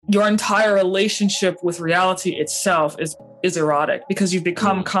your entire relationship with reality itself is erotic because you've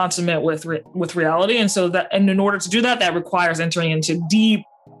become consummate with reality. And so and in order to do that, that requires entering into deep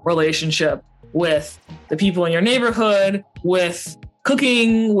relationship with the people in your neighborhood, with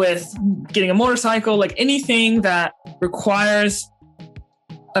cooking, with getting a motorcycle, like anything that requires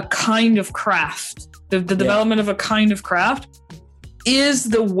a kind of craft, the development of a kind of craft is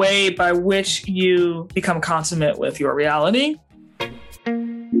the way by which you become consummate with your reality.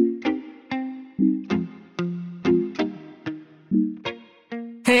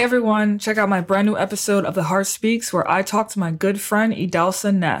 Hey everyone, check out my brand new episode of The Heart Speaks where I talk to my good friend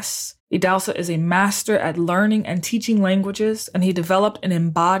Idahosa Ness. Idahosa is a master at learning and teaching languages, and he developed an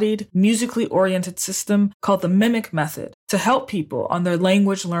embodied, musically oriented system called the Mimic Method to help people on their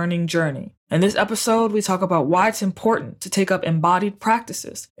language learning journey. In this episode, we talk about why it's important to take up embodied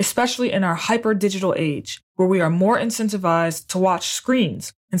practices, especially in our hyper-digital age, where we are more incentivized to watch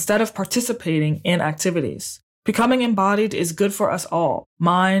screens instead of participating in activities. Becoming embodied is good for us all,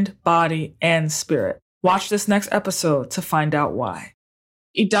 mind, body, and spirit. Watch this next episode to find out why.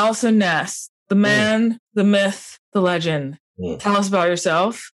 Idahosa Ness, the man, the myth, the legend. Tell us about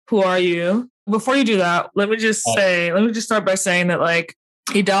yourself. Who are you? Before you do that, let me just start by saying that, like,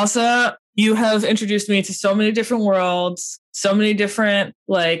 Idahosa, you have introduced me to so many different worlds, so many different,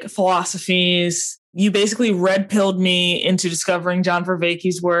 like, philosophies. You basically red-pilled me into discovering John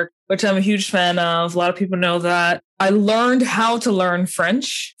Vervaeke's work, which I'm a huge fan of. A lot of people know that. I learned how to learn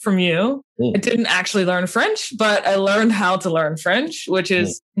French from you. I didn't actually learn French, but I learned how to learn French, which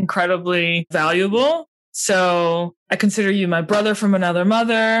is incredibly valuable. So I consider you my brother from another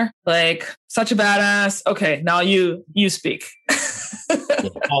mother, like such a badass. Okay, now you speak.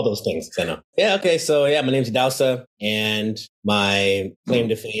 All those things, I know. Yeah, okay. So my name's Idahosa, and my claim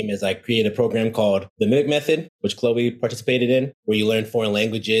to fame is I created a program called the Mimic Method, which Chloe participated in, where you learn foreign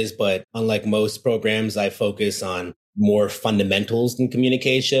languages. But unlike most programs, I focus on more fundamentals in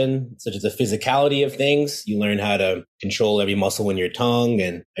communication, such as the physicality of things. You learn how to control every muscle in your tongue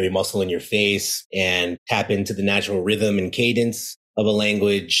and every muscle in your face and tap into the natural rhythm and cadence of a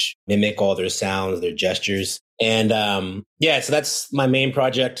language, mimic all their sounds, their gestures. And so that's my main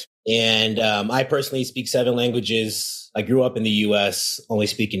project. And I personally speak 7 languages. I grew up in the US only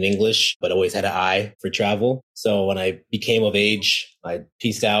speaking English, but always had an eye for travel. So when I became of age, I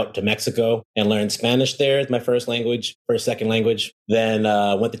pieced out to Mexico and learned Spanish there as my second language. Then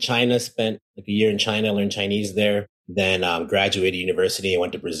went to China, spent like a year in China, learned Chinese there. Then graduated university and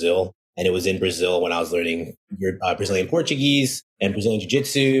went to Brazil. And it was in Brazil when I was learning Brazilian Portuguese and Brazilian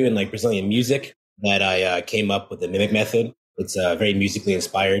Jiu-Jitsu and like Brazilian music that I came up with the Mimic Method. It's very musically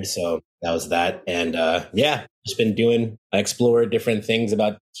inspired. So that was that. And I explored different things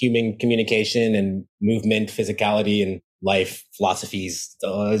about human communication and movement, physicality, and life philosophies.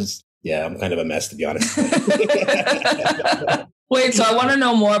 So I'm kind of a mess, to be honest. Wait, so I want to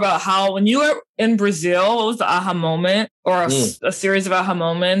know more about how, when you were in Brazil, what was the aha moment or a series of aha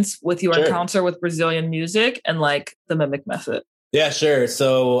moments with your encounter with Brazilian music and like the Mimic Method? Yeah, sure.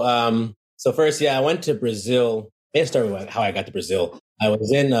 So first, I went to Brazil. Let's start with how I got to Brazil. I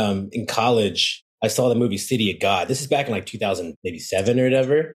was in college. I saw the movie City of God. This is back in like 2007 or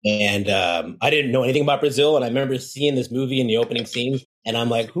whatever. And I didn't know anything about Brazil. And I remember seeing this movie in the opening scene. And I'm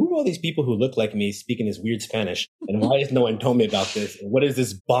like, who are all these people who look like me speaking this weird Spanish? And why has no one told me about this? And what is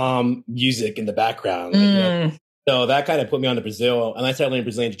this bomb music in the background? Like, So that kind of put me on to Brazil. And I started learning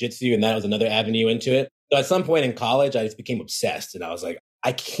Brazilian Jiu-Jitsu, and that was another avenue into it. So at some point in college, I just became obsessed. And I was like,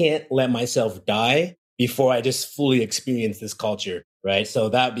 I can't let myself die before I just fully experience this culture, right? So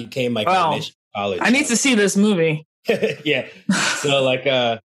that became like my mission in college. I need to see this movie. Yeah. So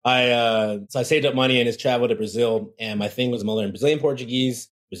I saved up money and just traveled to Brazil. And my thing was I'm learning Brazilian Portuguese,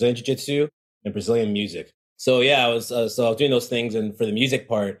 Brazilian Jiu-Jitsu, and Brazilian music. So I was doing those things. And for the music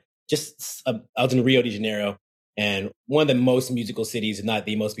part, I was in Rio de Janeiro, and one of the most musical cities, if not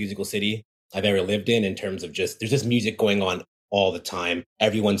the most musical city I've ever lived in terms of there's just music going on all the time.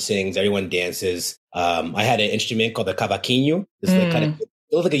 Everyone sings, everyone dances. I had an instrument called the cavaquinho. It's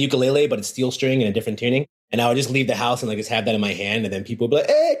it looks like a ukulele, but it's steel string and a different tuning. And I would just leave the house and like just have that in my hand, and then people would be like,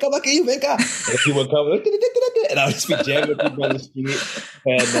 "Hey, cavaquinho, venga!" And people would come, and I would just be jamming with people on the street.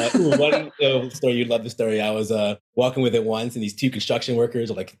 And one story, you'd love the story. I was walking with it once, and these 2 construction workers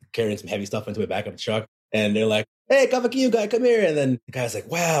were like carrying some heavy stuff into a back of the truck, and they're like, "Hey, cavaquinho guy, come here." And then the guy was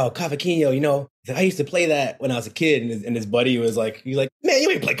like, "Wow, cavaquinho, I used to play that when I was a kid." And his buddy was like, "Man, you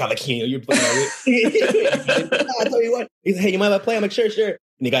ain't play cavaquinho. You're playing it." I tell you what. He's like, "Hey, you mind if I play?" I'm like, "Sure, sure."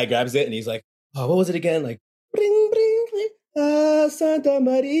 And the guy grabs it and he's like, "Oh, what was it again?" Like, "Bring, bring, bring, Santa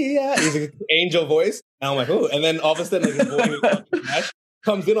Maria." He's like, angel voice. And I'm like, "Oh." And then all of a sudden, like, his voice was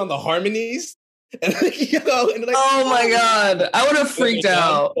comes in on the harmonies. And like, oh my God. I would have freaked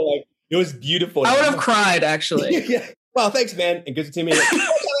out. Like, it was beautiful. I would have cried, actually. Yeah. Well, thanks, man. And gives it to me.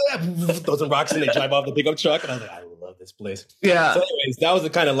 Like, throw some rocks and they drive off the pickup truck. And I was like, I love this place. Yeah. So anyways, that was the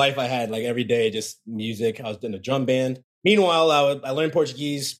kind of life I had. Like every day, just music. I was in a drum band. Meanwhile, I learned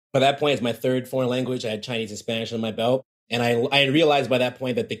Portuguese. By that point, it's my third foreign language. I had Chinese and Spanish on my belt. And I realized by that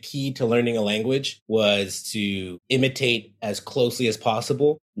point that the key to learning a language was to imitate as closely as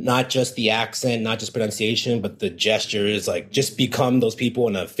possible, not just the accent, not just pronunciation, but the gestures, like just become those people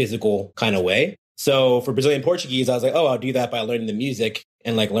in a physical kind of way. So for Brazilian Portuguese, I was like, oh, I'll do that by learning the music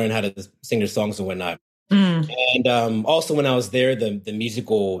and like learn how to sing their songs and whatnot. And also when I was there, the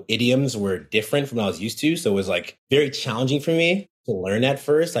musical idioms were different from what I was used to. So it was like very challenging for me to learn at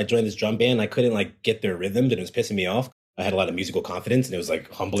first. I joined this drum band. I couldn't like get their rhythms and it was pissing me off. I had a lot of musical confidence and it was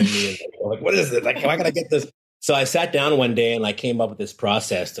like humbling me. And like, what is it? Like, why can I get this? So I sat down one day and I came up with this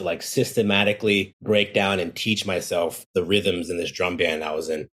process to like systematically break down and teach myself the rhythms in this drum band I was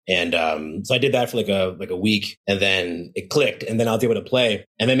in. And so I did that for like a week and then it clicked and then I was able to play.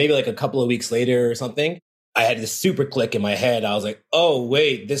 And then maybe like a couple of weeks later or something, I had this super click in my head. I was like, oh,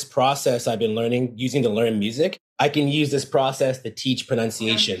 wait, this process I've been using to learn music, I can use this process to teach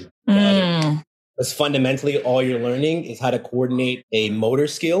pronunciation. Because fundamentally, all you're learning is how to coordinate a motor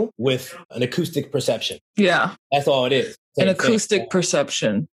skill with an acoustic perception. Yeah. That's all it is. An acoustic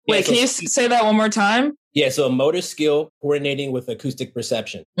perception. Wait, can you say that one more time? Yeah, so a motor skill coordinating with acoustic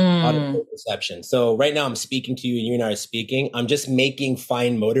perception, auditory perception. So right now I'm speaking to you and you and I are speaking. I'm just making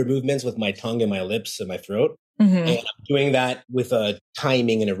fine motor movements with my tongue and my lips and my throat. And I'm doing that with a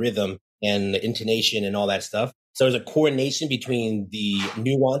timing and a rhythm and intonation and all that stuff. So there's a coordination between the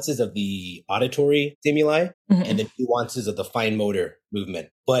nuances of the auditory stimuli and the nuances of the fine motor movement.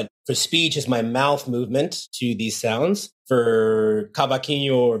 But for speech, it's my mouth movement to these sounds. For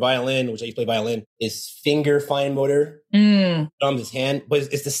cavaquinho or violin, which I used to play violin, is finger fine motor. Drums is hand, but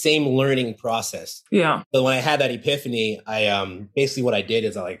it's the same learning process. Yeah. So when I had that epiphany, I basically what I did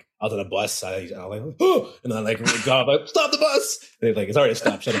is I was on a bus. I was like, oh, and I like got up, like, stop the bus. And they're like, it's already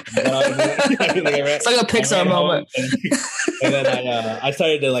stopped. Shut up. It's like a Pixar moment. And then I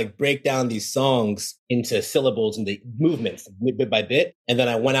started to like break down these songs into syllables and the movements bit by bit. And then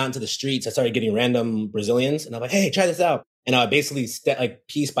I went out into the streets. I started getting random Brazilians and I'm like, hey, try this out. And I basically like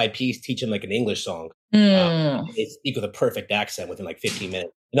piece by piece teach them like an English song. They speak with a perfect accent within like 15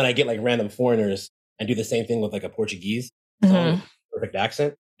 minutes. And then I get like random foreigners and do the same thing with like a Portuguese song, perfect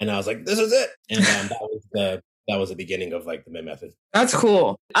accent. And I was like, this is it. And that was the beginning of like the MIM method. That's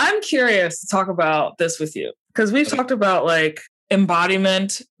cool. I'm curious to talk about this with you because we've talked about like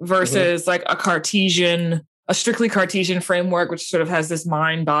embodiment versus like a strictly Cartesian framework, which sort of has this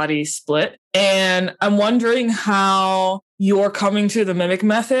mind-body split. And I'm wondering how your coming to the mimic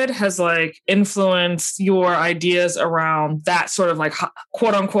method has like influenced your ideas around that sort of like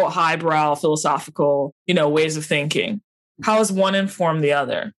quote unquote highbrow philosophical, ways of thinking. How has one informed the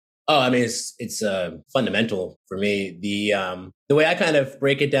other? Oh, I mean, it's fundamental for me. The way I kind of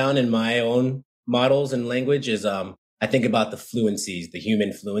break it down in my own models and language is I think about the fluencies, the human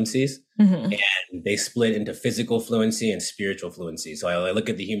fluencies, and they split into physical fluency and spiritual fluency. So I look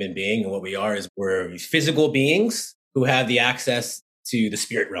at the human being and what we are is we're physical beings who have the access to the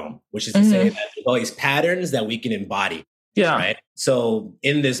spirit realm, which is to say that there's all these patterns that we can embody. Yeah. Right. So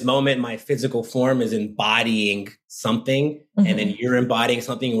in this moment, my physical form is embodying something and then you're embodying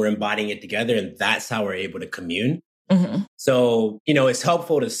something, we're embodying it together. And that's how we're able to commune. So, it's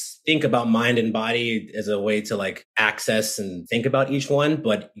helpful to think about mind and body as a way to like access and think about each one,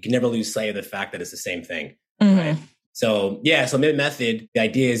 but you can never lose sight of the fact that it's the same thing. Right. So MIM method, the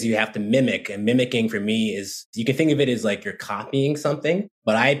idea is you have to mimic, and mimicking for me is, you can think of it as like you're copying something,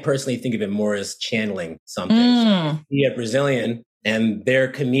 but I personally think of it more as channeling something. So you be a Brazilian and they're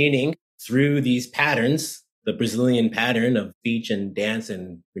communing through these patterns, the Brazilian pattern of speech and dance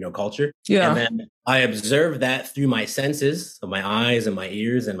and, culture. Yeah. And then I observe that through my senses of my eyes and my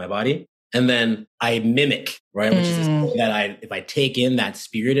ears and my body. And then I mimic, right? Which is that if I take in that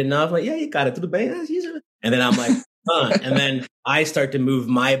spirit enough, like, yeah, you got it to the band. And then I'm like, and then I start to move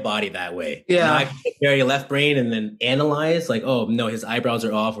my body that way. Yeah. Now I can carry a left brain and then analyze like, oh no, his eyebrows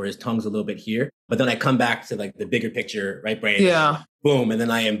are off or his tongue's a little bit here. But then I come back to like the bigger picture, right brain. Yeah. Boom. And then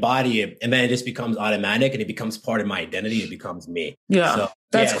I embody it. And then it just becomes automatic and it becomes part of my identity. It becomes me. Yeah. So,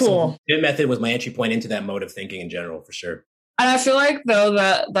 that's cool. So the method was my entry point into that mode of thinking in general, for sure. And I feel like though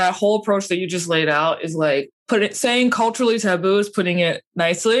that whole approach that you just laid out is like saying culturally taboo is putting it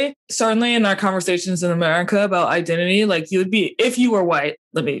nicely. Certainly in our conversations in America about identity, like you would be, if you were white,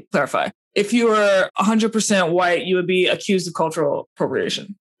 let me clarify, if you were 100% white, you would be accused of cultural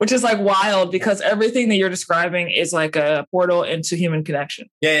appropriation, which is like wild because everything that you're describing is like a portal into human connection.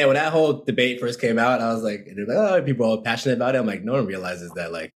 Yeah. When that whole debate first came out, I was like, oh, people are all passionate about it. I'm like, no one realizes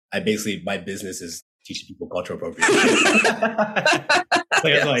that like my business is teaching people cultural appropriation.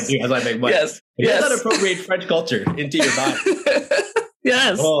 That's what I do. That's what I make money. Yes. You don't appropriate French culture into your body.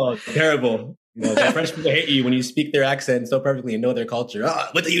 Yes. Oh, terrible. The French people hate you when you speak their accent so perfectly and know their culture. Oh,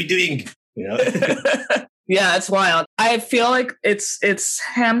 what are you doing? Yeah, it's wild. I feel like it's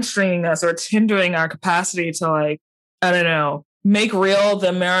hamstringing us, or it's hindering our capacity to like, I don't know, make real the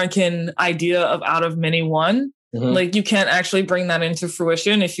American idea of out of many one. Mm-hmm. Like you can't actually bring that into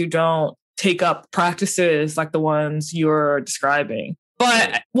fruition if you don't take up practices like the ones you're describing.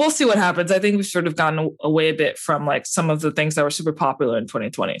 But we'll see what happens. I think we've sort of gotten away a bit from like some of the things that were super popular in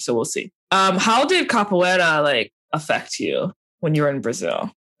 2020. So we'll see. How did capoeira like affect you when you were in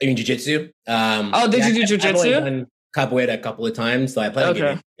Brazil? I mean, jiu-jitsu. Did you do jiu-jitsu? I've done capoeira a couple of times, so I plan to get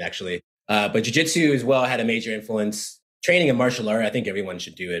into it, actually. But jiu-jitsu as well had a major influence. Training in martial art, I think everyone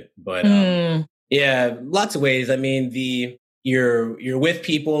should do it. But yeah, lots of ways. I mean, you're with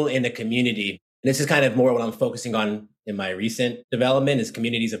people in a community. And this is kind of more what I'm focusing on in my recent development is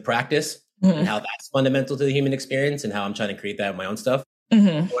communities of practice and how that's fundamental to the human experience and how I'm trying to create that in my own stuff.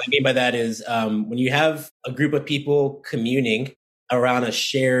 Mm-hmm. What I mean by that is when you have a group of people communing around a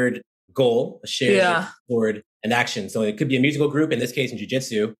shared goal, a shared toward an action. So it could be a musical group, in this case in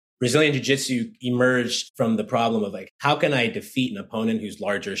jiu-jitsu. Brazilian jiu-jitsu emerged from the problem of like, how can I defeat an opponent who's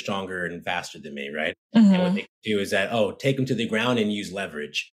larger, stronger, and faster than me, right? Mm-hmm. And what they do is that, take them to the ground and use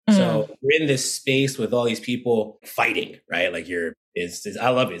leverage. Mm-hmm. So you're in this space with all these people fighting, right? Like I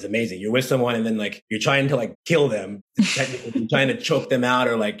love it. It's amazing. You're with someone and then like, you're trying to like kill them, you're trying to choke them out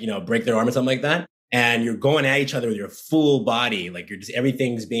or like, break their arm or something like that. And you're going at each other with your full body. Like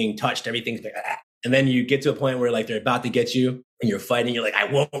everything's being touched. Everything's like, and then you get to a point where like they're about to get you and you're fighting. You're like, I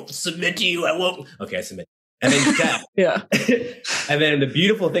won't submit to you. I won't. Okay, I submit. And then you tap. Yeah. And then the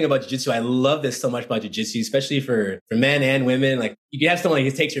beautiful thing about jiu-jitsu, I love this so much about jiu-jitsu, especially for men and women. Like you can have someone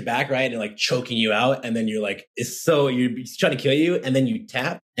who takes your back, right? And like choking you out. And then you're like, you're trying to kill you. And then you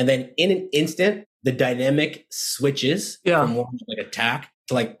tap. And then in an instant, the dynamic switches from one like attack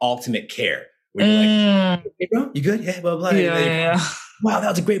to like ultimate care. Where you're like, hey bro, you good? Yeah, blah, blah, blah. Yeah. Wow, that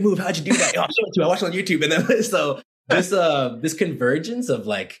was a great move. How'd you do that? Oh, I watched it on YouTube. And then so this convergence of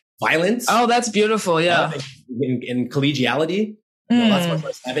like violence. Oh, that's beautiful. Yeah. In collegiality, lots of martial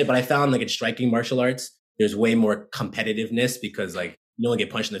arts have it, but I found like in striking martial arts, there's way more competitiveness because like you don't get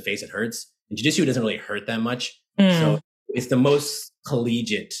punched in the face, it hurts. And jiu-jitsu doesn't really hurt that much. So it's the most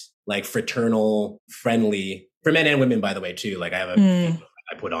collegiate, like fraternal, friendly for men and women, by the way, too. Like I have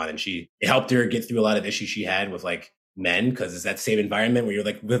I put on and it helped her get through a lot of issues she had with like men because it's that same environment where you're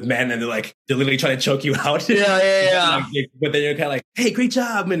like with men and they're literally trying to choke you out. Yeah. But then you're kind of like, hey, great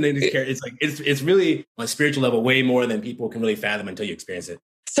job. And then it's really on a spiritual level, way more than people can really fathom until you experience it.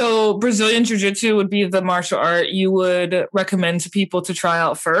 So Brazilian Jiu-Jitsu would be the martial art you would recommend to people to try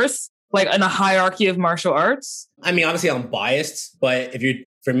out first, like in a hierarchy of martial arts? I mean, obviously I'm biased, but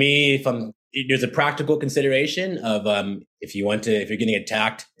there's a practical consideration of if you're getting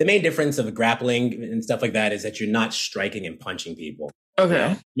attacked, the main difference of grappling and stuff like that is that you're not striking and punching people.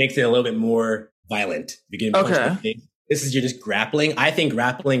 Okay. Makes it a little bit more violent. If you're getting punched in the face. You're just grappling. I think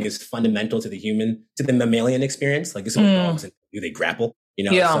grappling is fundamental to the mammalian experience. Like this is what dogs do, they grapple,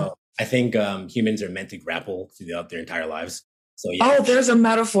 So I think humans are meant to grapple throughout their entire lives. So yeah. Oh, there's a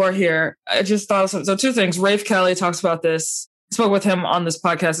metaphor here. I just thought of something. So two things. Rafe Kelly talks about this. I spoke with him on this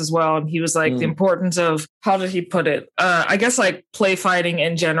podcast as well. And he was like, the importance of, how did he put it? I guess like play fighting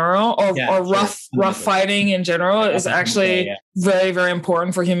in general or rough fighting in general is actually very, very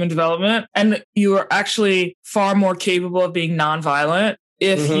important for human development. And you are actually far more capable of being nonviolent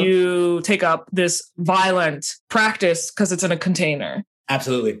if you take up this violent practice because it's in a container.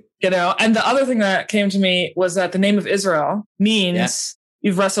 Absolutely. And the other thing that came to me was that the name of Israel means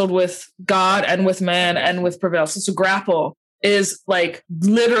you've wrestled with God and with man and with prevail. So grapple is like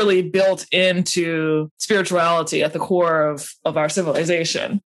literally built into spirituality at the core of our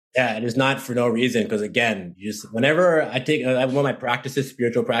civilization. Yeah, it is not for no reason. Because again, whenever I take one of my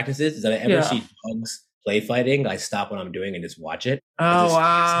spiritual practices, is that I ever see dogs play fighting, I stop what I'm doing and just watch it. Oh,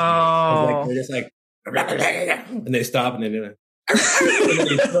 wow. They're just like, and they stop and then they're like,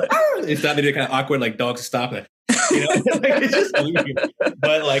 they stop. They do kind of awkward, like dogs stop. It's just weird.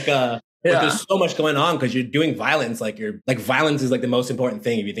 But but there's so much going on because you're doing violence. Violence is like the most important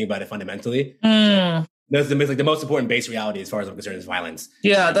thing if you think about it fundamentally. That's the most important base reality as far as I'm concerned is violence.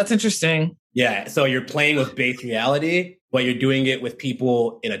 Yeah, that's interesting. Yeah. So you're playing with base reality, but you're doing it with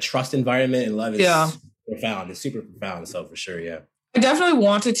people in a trust environment, and love is profound. It's super profound. So for sure, yeah. I definitely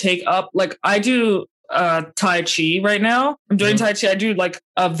want to take up, like, I do Tai Chi right now. I'm doing Tai Chi. I do like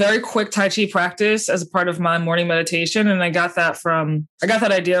a very quick Tai Chi practice as a part of my morning meditation. And I got that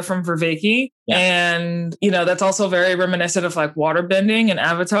idea from Vervaeke. Yeah. And, that's also very reminiscent of like water bending and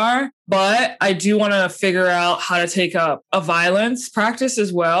Avatar. But I do want to figure out how to take up a violence practice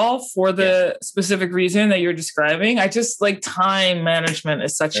as well for the specific reason that you're describing. I just like time management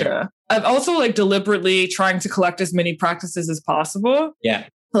is I'm also like deliberately trying to collect as many practices as possible. Yeah.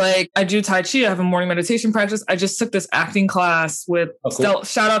 Like I do Tai Chi, I have a morning meditation practice. I just took this acting class with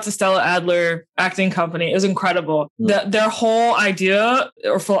shout out to Stella Adler acting company. It was incredible. Their whole idea,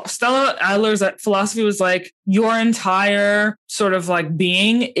 or Stella Adler's philosophy was like, your entire sort of like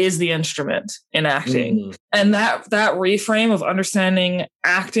being is the instrument in acting. And that reframe of understanding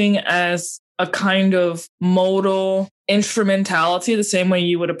acting as a kind of modal instrumentality, the same way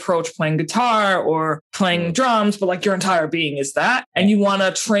you would approach playing guitar or playing drums, but like your entire being is that. And you want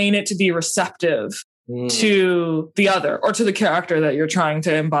to train it to be receptive to the other or to the character that you're trying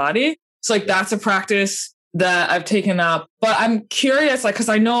to embody. So like that's a practice that I've taken up. But I'm curious, like, because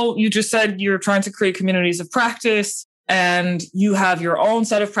I know you just said you're trying to create communities of practice and you have your own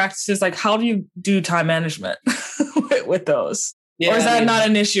set of practices. Like, how do you do time management with those? Or is that not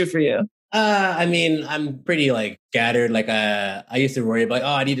an issue for you? I'm pretty like scattered. Like, I used to worry about,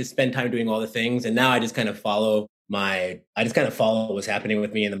 I need to spend time doing all the things. And now I just kind of follow what's happening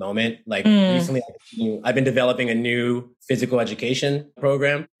with me in the moment. Like recently I've been developing a new physical education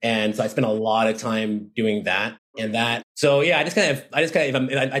program. And so I spend a lot of time doing that and that. So yeah,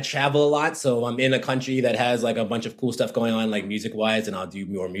 I travel a lot. So I'm in a country that has like a bunch of cool stuff going on, like music wise, and I'll do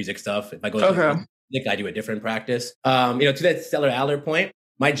more music stuff. If I go to music, I do a different practice. To that Stella Adler point,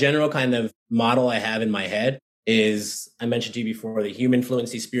 my general kind of model I have in my head is, I mentioned to you before, the human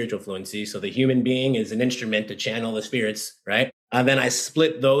fluency, spiritual fluency. So the human being is an instrument to channel the spirits, right? And then I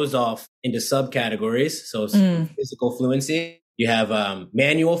split those off into subcategories. So physical fluency, you have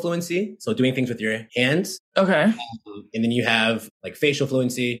manual fluency, so doing things with your hands. Okay. And then you have like facial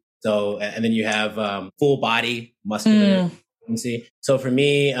fluency. So, and then you have full body muscular fluency. So for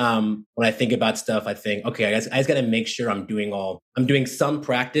me, when I think about stuff, I think, okay, I just got to make sure I'm doing some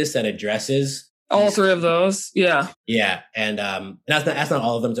practice that addresses all three of those. Yeah. Yeah. And that's not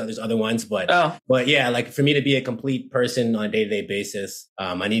all of them. There's other ones, but yeah, like for me to be a complete person on a day-to-day basis,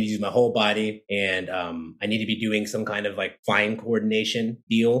 I need to use my whole body, and I need to be doing some kind of like fine coordination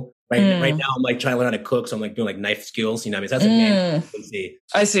deal. Right now, I'm like trying to learn how to cook. So I'm like doing like knife skills, you know what I mean? So that's a man.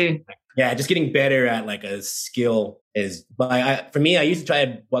 I see. Yeah. Just getting better at like a skill for me, I used to try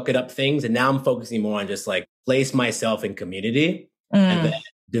to bucket up things, and now I'm focusing more on just like place myself in community and then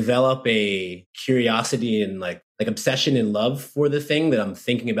develop a curiosity and like obsession and love for the thing that I'm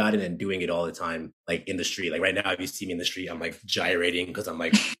thinking about it and doing it all the time, like in the street. Like right now, if you see me in the street, I'm like gyrating because I'm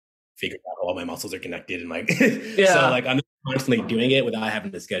like figuring out how all my muscles are connected and like, so like I'm constantly doing it without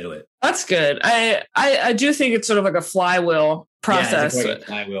having to schedule it. That's good. I do think it's sort of like a flywheel process. Yeah, it's like a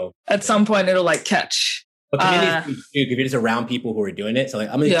flywheel. At some point, it'll like catch. But communities, if you're just around people who are doing it. So like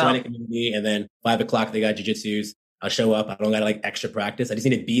I'm going to join a community, and then 5:00 they got jujitsus. I'll show up. I don't got to like extra practice. I just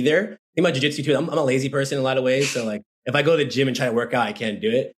need to be there. I think about jiu-jitsu too. I'm a lazy person in a lot of ways. So like if I go to the gym and try to work out, I can't do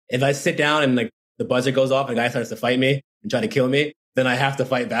it. If I sit down and like the buzzer goes off and a guy starts to fight me and try to kill me, then I have to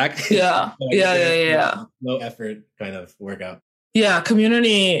fight back. Yeah. Yeah. No effort kind of workout. Yeah.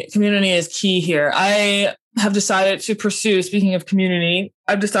 Community is key here. I have decided to pursue, speaking of community,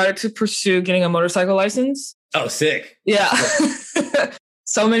 I've decided to pursue getting a motorcycle license. Oh, sick. Yeah.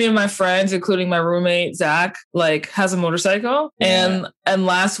 So many of my friends, including my roommate, Zach, like has a motorcycle. Yeah. And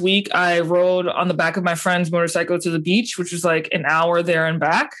last week I rode on the back of my friend's motorcycle to the beach, which was like an hour there and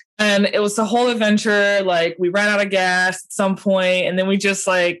back. And it was the whole adventure. Like we ran out of gas at some point, and then we just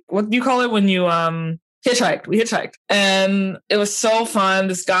like, what do you call it when you hitchhiked? We hitchhiked, and it was so fun.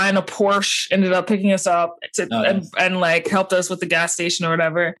 This guy in a Porsche ended up picking us up and like helped us with the gas station or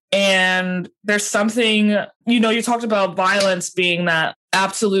whatever. And there's something, you talked about violence being that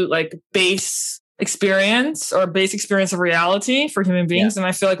absolute like base experience or base experience of reality for human beings. And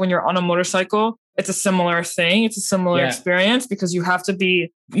I feel like when you're on a motorcycle, it's a similar thing. It's a similar experience because you have to be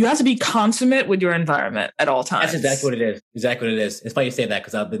consummate with your environment at all times. That's exactly what it is. It's funny you say that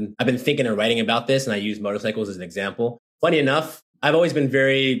because I've been thinking and writing about this, and I use motorcycles as an example. Funny enough, I've always been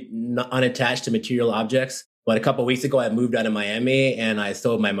very unattached to material objects. But a couple of weeks ago, I moved out of Miami and I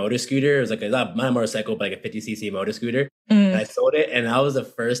sold my motor scooter. It was like not my motorcycle, but like a 50cc motor scooter. And I sold it, and that was the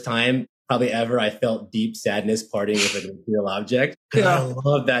first time probably ever. I felt deep sadness parting with a material object. Yeah. I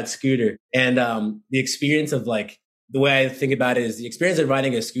love that scooter. And the experience of like, the way I think about it is the experience of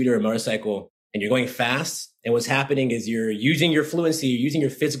riding a scooter or motorcycle and you're going fast. And what's happening is you're using your fluency, you're using your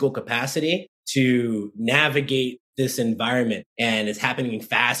physical capacity to navigate this environment, and it's happening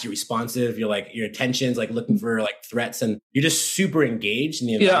fast. You're responsive. You're like, your attention's like looking for like threats, and you're just super engaged in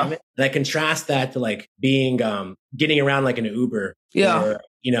the environment. And I contrast that to like being, getting around like an Uber, or,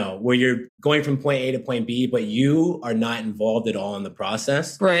 you know, where you're going from point A to point B, but you are not involved at all in the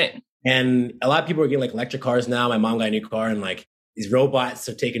process. Right. And a lot of people are getting like electric cars now. My mom got a new car, and like these robots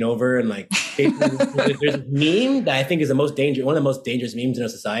have taken over, and like there's a meme that I think is one of the most dangerous memes in our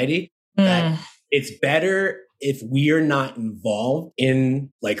society. That it's better if we're not involved in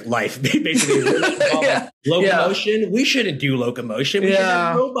like life, basically. We're not involved in locomotion. We shouldn't do locomotion. We should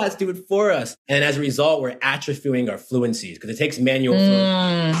have robots do it for us. And as a result, we're atrophying our fluencies because it takes manual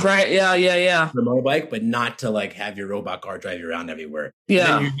fluency. Right. Yeah. For a motorbike, but not to like have your robot car drive you around everywhere.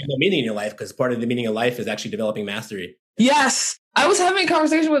 Yeah. And then you get no meaning in your life, because part of the meaning of life is actually developing mastery. Yes. I was having a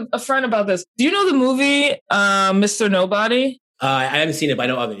conversation with a friend about this. Do you know the movie Mr. Nobody? I haven't seen it, but I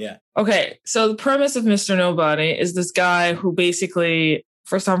know of it, yeah. Okay, so the premise of Mr. Nobody is this guy who basically,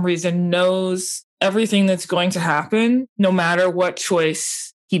 for some reason, knows everything that's going to happen, no matter what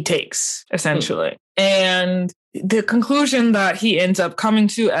choice he takes, essentially. And the conclusion that he ends up coming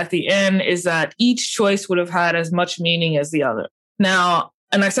to at the end is that each choice would have had as much meaning as the other. Now,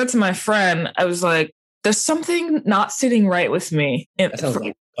 and I said to my friend, I was like, there's something not sitting right with me. That sounds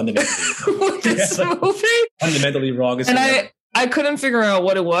like fundamentally with this movie. Fundamentally wrong. And I couldn't figure out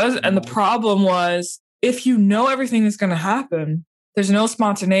what it was. And the problem was, if you know everything that's going to happen, there's no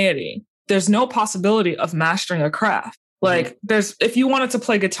spontaneity. There's no possibility of mastering a craft. Like if you wanted to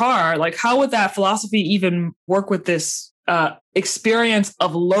play guitar, like how would that philosophy even work with this experience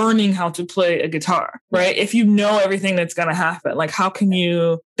of learning how to play a guitar, right? If you know everything that's going to happen, like how can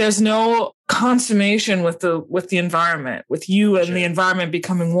you, there's no consummation with the environment, with you and the environment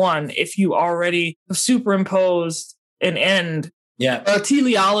becoming one. If you already have superimposed an end,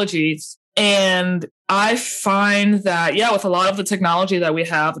 teleologies. And I find that, with a lot of the technology that we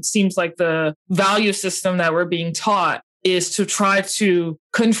have, it seems like the value system that we're being taught is to try to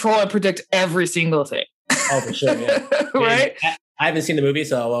control and predict every single thing. Oh, for sure, yeah. Right? I haven't seen the movie,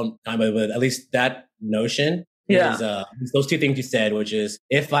 so I won't comment, but at least that notion is those two things you said, which is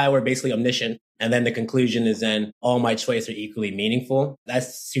if I were basically omniscient, and then the conclusion is then all my choices are equally meaningful.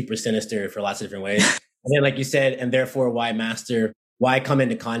 That's super sinister for lots of different ways. And then, like you said, and therefore why come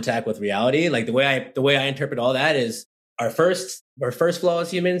into contact with reality? Like the way I interpret all that is our first flaw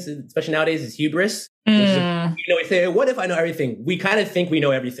as humans, especially nowadays, is hubris. We say, what if I know everything? We kind of think we know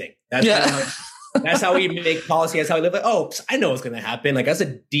everything. That's how we make policy. That's how we live. Like, oh, I know what's going to happen. Like that's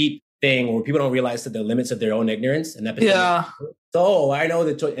a deep thing where people don't realize the limits of their own ignorance. And so I know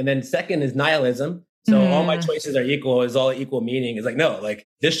the choice. And then second is nihilism. So all my choices are equal, is all equal meaning. It's like, no, like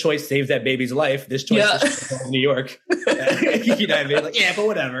this choice saves that baby's life. This choice is New York. You know what I mean? Like, but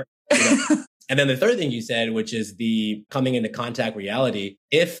whatever. You know? And then the third thing you said, which is the coming into contact reality.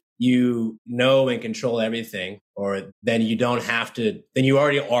 If you know and control everything, or then you don't have to, then you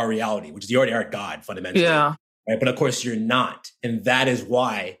already are reality, which is you already are God fundamentally. Yeah. Right? But of course you're not. And that is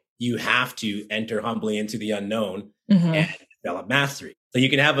why you have to enter humbly into the unknown and develop mastery. So you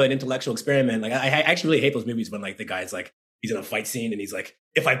can have an intellectual experiment. Like I actually really hate those movies when like the guy's like, he's in a fight scene and he's like,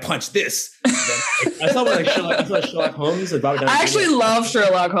 if I punch this, then, I saw one like Sherlock Holmes. I actually love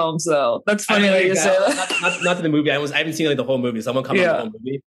Sherlock Holmes though. That's funny that you say that. Not to the movie. I haven't seen like the whole movie. Someone comment on the whole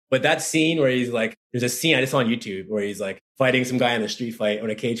movie. But that scene where he's like, there's a scene I just saw on YouTube where he's like fighting some guy in a street fight or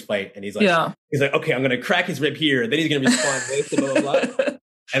in a cage fight. And he's like, okay, I'm going to crack his rib here. Then he's going to respond this, blah, blah, blah.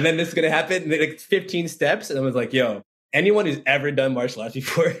 And then this is going to happen. And like 15 steps. And I was like, yo, anyone who's ever done martial arts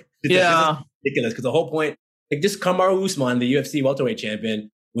before, this is ridiculous. Because the whole point, like just Kamaru Usman, the UFC welterweight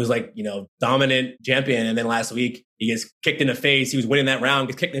champion, was like, dominant champion. And then last week he gets kicked in the face. He was winning that round,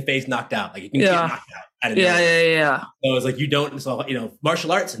 gets kicked in the face, knocked out. Like you can get knocked out. So it's like, you don't, so,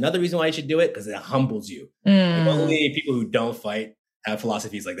 martial arts, another reason why you should do it, because it humbles you. Like only people who don't fight have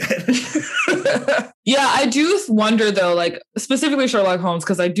philosophies like that. I do wonder though, like specifically Sherlock Holmes,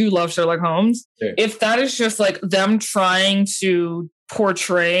 because I do love Sherlock Holmes. Sure. If that is just like them trying to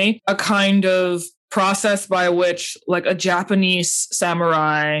portray a kind of process by which like a Japanese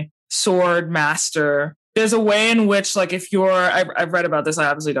samurai sword master, there's a way in which like if you're, I've read about this, I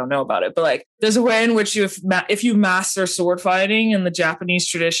obviously don't know about it, but like there's a way in which if you master sword fighting in the Japanese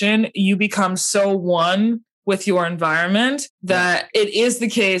tradition, you become so one with your environment that it is the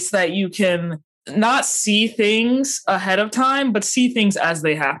case that you can not see things ahead of time, but see things as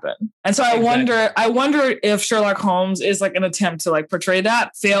they happen. And so I wonder if Sherlock Holmes is like an attempt to like portray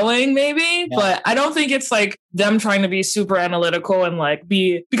that, failing maybe, but I don't think it's like them trying to be super analytical and like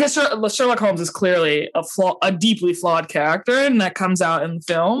because Sherlock Holmes is clearly a deeply flawed character, and that comes out in the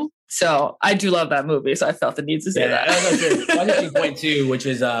film. So I do love that movie. So I felt the need to say that. One interesting point too, which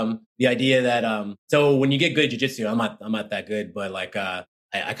is the idea that so when you get good at jiu-jitsu, I'm not that good, but like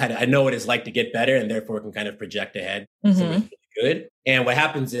I know what it's like to get better, and therefore can kind of project ahead. So it's really good. And what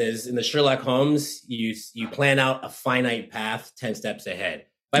happens is in the Sherlock Holmes, you plan out a finite path 10 steps ahead.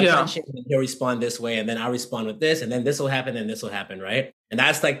 By punching, he'll respond this way, and then I'll respond with this, and then this will happen, and this will happen, right? And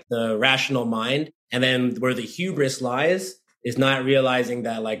that's like the rational mind. And then where the hubris lies is not realizing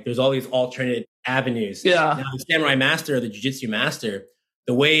that like there's all these alternate avenues. Yeah. Now, the samurai master or the jiu-jitsu master,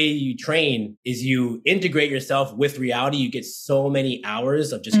 the way you train is you integrate yourself with reality. You get so many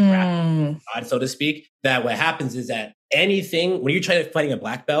hours of just crap, so to speak, that what happens is that anything, when you try to fighting a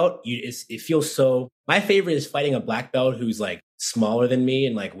black belt, it feels so. My favorite is fighting a black belt who's like smaller than me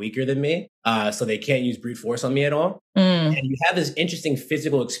and like weaker than me. So they can't use brute force on me at all. And you have this interesting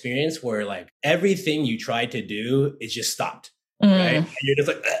physical experience where like everything you try to do is just stopped. Right. And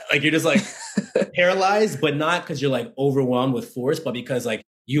you're just like paralyzed, but not because you're like overwhelmed with force, but because like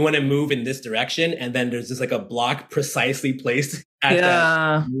you want to move in this direction. And then there's just like a block precisely placed at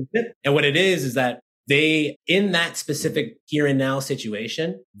that movement. And what it is that they, in that specific here and now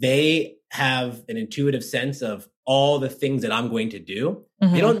situation, they have an intuitive sense of all the things that I'm going to do.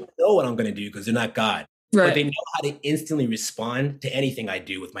 They don't know what I'm going to do because they're not God, but they know how to instantly respond to anything I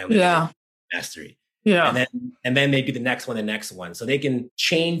do with my limited mastery. Yeah. And then they do the next one. So they can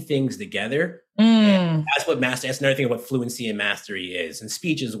chain things together. And that's another thing about fluency and mastery is, and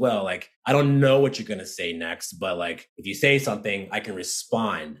speech as well. Like, I don't know what you're going to say next, but like, if you say something, I can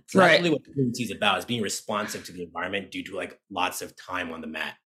respond. So that's really what fluency is about, is being responsive to the environment due to like lots of time on the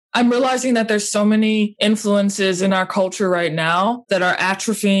mat. I'm realizing that there's so many influences in our culture right now that are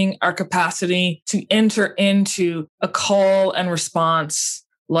atrophying our capacity to enter into a call and response,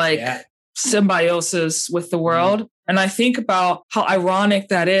 symbiosis with the world. And I think about how ironic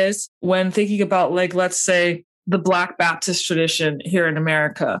that is when thinking about, like, let's say the Black Baptist tradition here in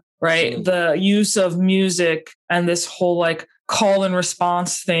America, right? The use of music and this whole like call and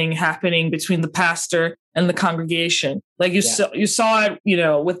response thing happening between the pastor and the congregation. Like you saw it,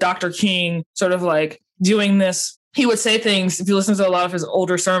 with Dr. King sort of like doing this. He would say things, if you listen to a lot of his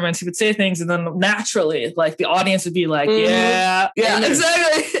older sermons, he would say things and then naturally, like the audience would be like,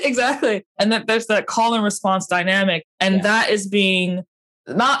 exactly. And that there's that call and response dynamic. And that is being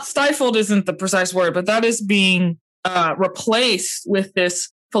not stifled isn't the precise word, but that is being replaced with this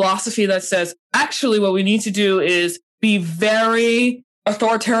philosophy that says, actually, what we need to do is be very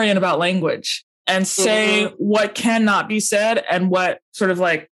authoritarian about language and say what cannot be said and what sort of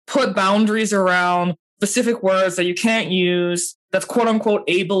like put boundaries around specific words that you can't use, that's quote unquote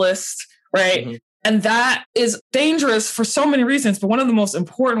ableist, right? And that is dangerous for so many reasons. But one of the most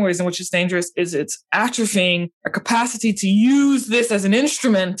important ways in which it's dangerous is it's atrophying our capacity to use this as an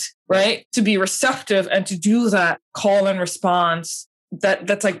instrument, right? To be receptive and to do that call and response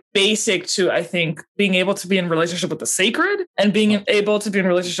that's like basic to, I think, being able to be in relationship with the sacred and being able to be in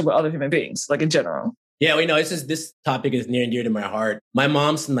relationship with other human beings, like in general. Yeah, this topic is near and dear to my heart. My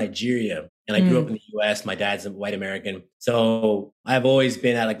mom's from Nigeria and I grew up in the US. My dad's a white American. So I've always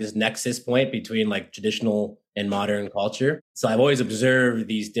been at like this nexus point between like traditional and modern culture. So I've always observed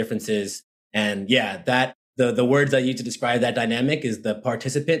these differences. And that the words I use to describe that dynamic is the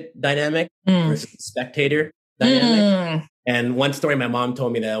participant dynamic versus the spectator dynamic. And one story my mom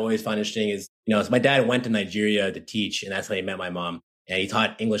told me that I always found interesting is, so my dad went to Nigeria to teach, and that's how he met my mom. And he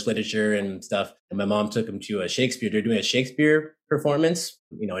taught English literature and stuff. And my mom took him to a Shakespeare. They're doing a Shakespeare performance,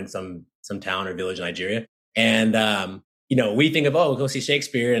 in some town or village in Nigeria. And, we think of, go see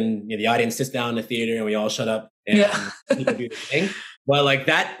Shakespeare. And the audience sits down in the theater and we all shut up and people do the thing. Well, like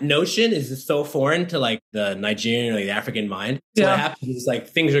that notion is just so foreign to like the Nigerian or the African mind. So what happens is like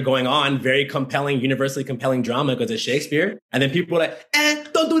things are going on, very compelling, universally compelling drama because of Shakespeare. And then people are like,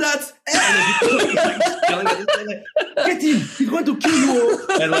 don't do that. And then people are like, yelling at this, like, get him, he's going to kill you.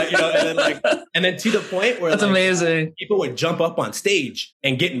 And then to the point where that's amazing. People would jump up on stage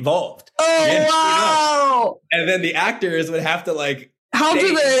and get involved. Oh, wow. And then the actors would have to like, how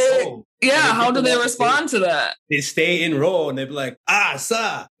do they respond to that? They stay in role and they'd be like,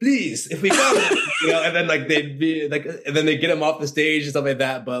 sir, please, if we come, and then like they'd be like, and then they get him off the stage and stuff like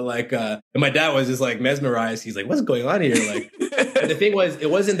that. But like, and my dad was just like mesmerized. He's like, what's going on here? Like, and the thing was, it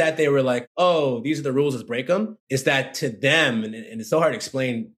wasn't that they were like, oh, these are the rules, let's break them. It's that to them, and it's so hard to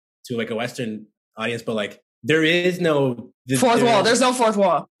explain to like a Western audience, but like there is no fourth wall. There's no fourth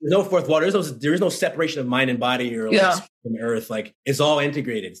wall. There's no fourth wall. There is no separation of mind and body or like from earth. Like it's all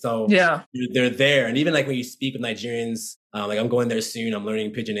integrated. So they're there. And even like when you speak with Nigerians, like I'm going there soon. I'm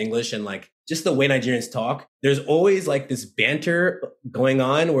learning Pidgin English, and like just the way Nigerians talk, there's always like this banter going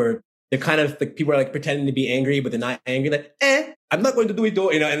on where they're kind of like people are like pretending to be angry, but they're not angry. Like, I'm not going to do it,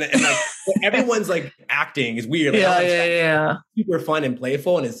 you know. And like everyone's like acting is weird. Like, super fun and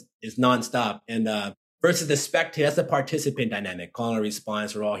playful, and it's nonstop. And versus the spectator, that's the participant dynamic, call and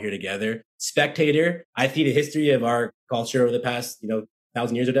response. We're all here together. Spectator, I see the history of our culture over the past,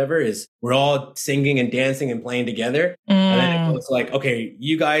 1,000 years or whatever, is we're all singing and dancing and playing together. And then it goes like, okay,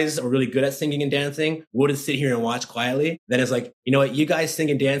 you guys are really good at singing and dancing. We'll just sit here and watch quietly. Then it's like, you know what, you guys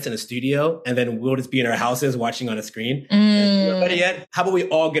sing and dance in a studio, and then we'll just be in our houses watching on a screen. Better yet, how about we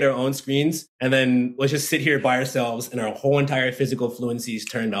all get our own screens, and then let's just sit here by ourselves and our whole entire physical fluency is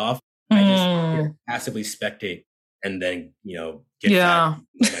turned off. I just passively spectate and then, get back.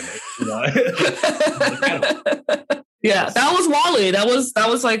 Yeah, that was WALL-E. That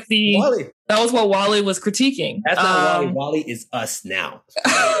was like that was what WALL-E was critiquing. That's not WALL-E. WALL-E is us now.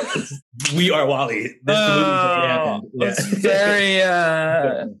 We are WALL-E. This movie happened. Yeah. It's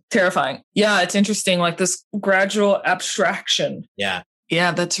very terrifying. Yeah, it's interesting. Like this gradual abstraction. Yeah.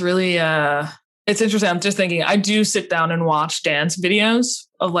 Yeah, that's really it's interesting. I'm just thinking, I do sit down and watch dance videos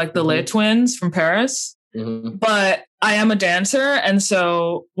of like the Le twins from Paris. But I am a dancer. And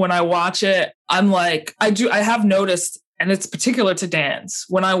so when I watch it, I'm like, I have noticed, and it's particular to dance.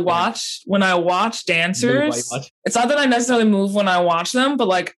 When I watch dancers, it's not that I necessarily move when I watch them, but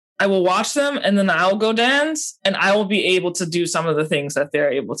like I will watch them and then I'll go dance and I will be able to do some of the things that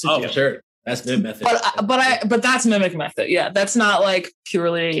they're able to do. Oh, sure. That's mimic method. But that's mimic method. Yeah. That's not like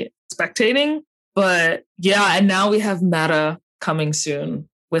purely spectating, but yeah. And now we have Meta coming soon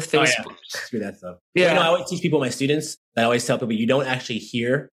with Facebook. Oh, yeah. Screw that stuff. Yeah. I always teach people, my students, that I always tell people, you don't actually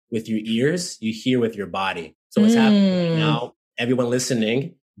hear with your ears, you hear with your body. So what's happening now, everyone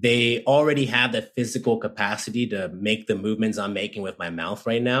listening, they already have the physical capacity to make the movements I'm making with my mouth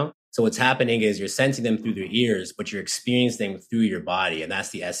right now. So what's happening is you're sensing them through their ears, but you're experiencing them through your body. And that's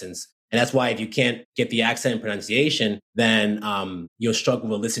the essence. And that's why if you can't get the accent and pronunciation, then you'll struggle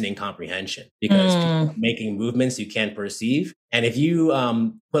with listening comprehension because people are making movements you can't perceive. And if you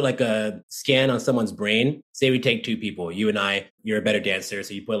put like a scan on someone's brain, say we take two people, you and I, you're a better dancer.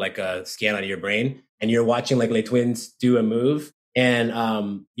 So you put like a scan on your brain and you're watching like Les twins do a move.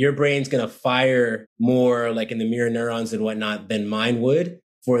 And your brain's going to fire more like in the mirror neurons and whatnot than mine would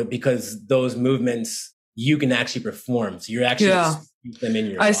because those movements you can actually perform. So you're actually them in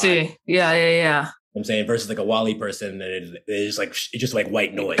your body. See. Yeah. I'm saying versus like a WALL-E person, and it's just like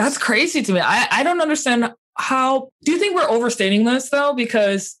white noise. That's crazy to me. I don't understand how. Do you think we're overstating this though?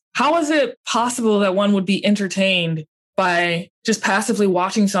 Because how is it possible that one would be entertained by just passively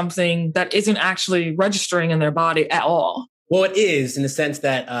watching something that isn't actually registering in their body at all? Well, it is in the sense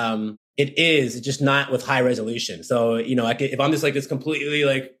that it's just not with high resolution. So, if I'm just like this completely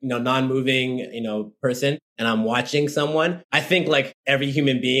like, non-moving, person and I'm watching someone, I think like every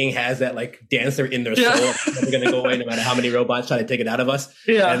human being has that like dancer in their soul. They're going to go away no matter how many robots try to take it out of us.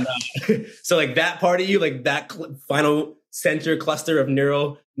 Yeah. And so like that part of you, like that final center cluster of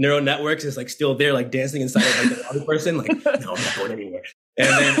neural networks is like still there, like dancing inside of like the other person. Like, no, I'm not going anywhere. And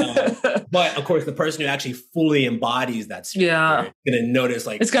then, but of course, the person who actually fully embodies that spirit, going to notice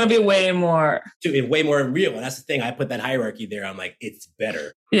like it's going to be way more real. And that's the thing. I put that hierarchy there. I'm like, it's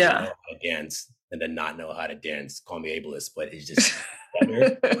better to know how to dance than to not know how to dance. Call me ableist, but it's just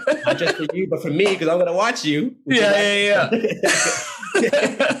better. Not just for you, but for me, because I'm going to watch you. Yeah.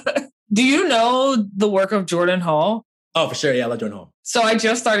 Do you know the work of Jordan Hall? Oh, for sure. Yeah, I love Jordan Hall. So I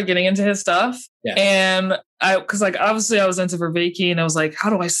just started getting into his stuff. Yeah. And because like, obviously I was into Vervaeke and I was like, how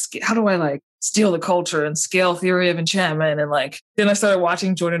do I like steal the culture and scale theory of enchantment? And like, then I started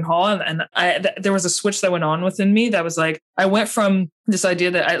watching Jordan Hall and there was a switch that went on within me that was like, I went from this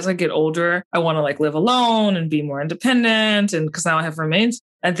idea that as I get older, I want to like live alone and be more independent. And because now I have roommates.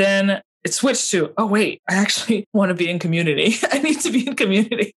 And then it switched to, oh wait, I actually want to be in community. I need to be in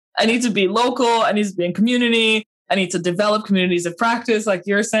community. I need to be local. I need to be in community. I need to develop communities of practice, like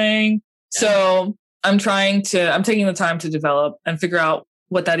you're saying. Yeah. So I'm taking the time to develop and figure out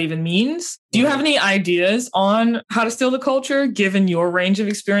what that even means. Do you have any ideas on how to steal the culture, given your range of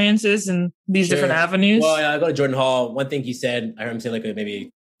experiences in these different avenues? Well, I go to Jordan Hall. One thing he said, I heard him say like maybe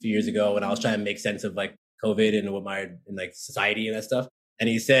a few years ago when I was trying to make sense of like COVID and like society and that stuff. And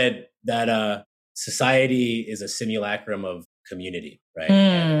he said that society is a simulacrum of community, right?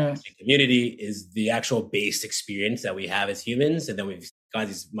 And community is the actual base experience that we have as humans. And then we've got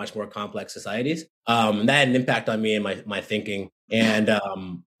these much more complex societies. That had an impact on me and my thinking. And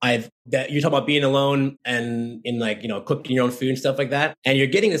you're talking about being alone and in like, cooking your own food and stuff like that. And you're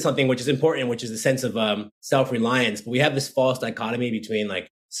getting to something which is important, which is the sense of self-reliance. But we have this false dichotomy between like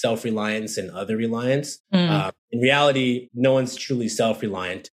self-reliance and other reliance. In reality, no one's truly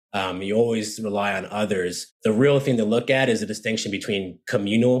self-reliant. You always rely on others. The real thing to look at is the distinction between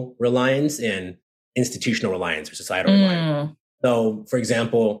communal reliance and institutional reliance or societal reliance. So, for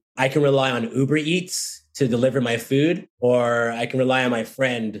example, I can rely on Uber Eats to deliver my food, or I can rely on my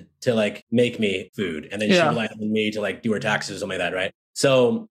friend to like make me food, and then she relies on me to like do her taxes or something like that, right?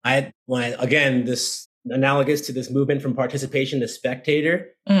 So this analogous to this movement from participation to spectator.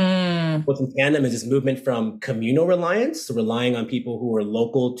 What's in tandem is this movement from communal reliance, so relying on people who are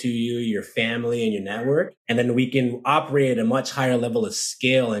local to you, your family, and your network. And then we can operate at a much higher level of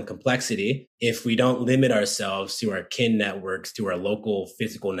scale and complexity if we don't limit ourselves to our kin networks, to our local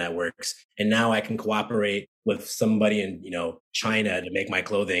physical networks. And now I can cooperate with somebody in, China to make my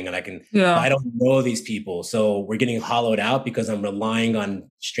clothing, and I don't know these people. So we're getting hollowed out because I'm relying on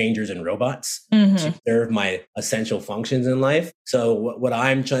strangers and robots to serve my essential functions in life. So what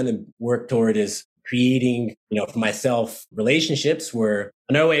I'm trying to work toward is creating, for myself, relationships where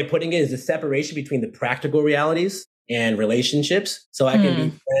another way of putting it is the separation between the practical realities and relationships. So I can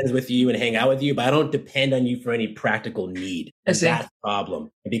be friends with you and hang out with you, but I don't depend on you for any practical need. And that's the problem.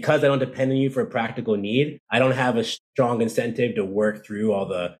 And because I don't depend on you for a practical need, I don't have a strong incentive to work through all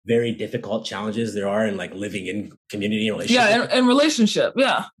the very difficult challenges there are in like living in community and relationship. Yeah, and relationship.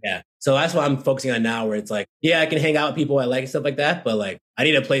 Yeah. Yeah. So that's what I'm focusing on now, where it's like, I can hang out with people I like and stuff like that, but like I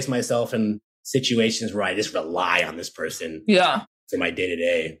need to place myself in situations where I just rely on this person. Yeah. For my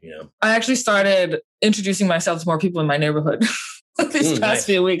day-to-day, I actually started introducing myself to more people in my neighborhood these past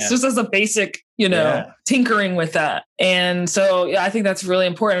few weeks, just as a basic, tinkering with that. And so, I think that's really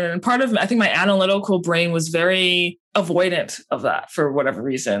important. And part of, I think my analytical brain was very avoidant of that for whatever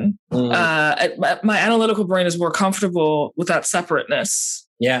reason. My analytical brain is more comfortable with that separateness.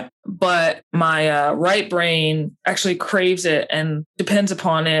 Yeah. But my right brain actually craves it and depends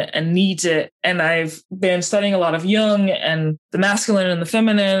upon it and needs it. And I've been studying a lot of Jung and the masculine and the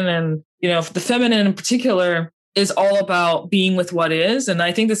feminine. And, the feminine in particular is all about being with what is. And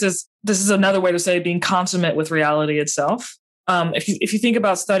I think this is another way to say being consummate with reality itself. If you think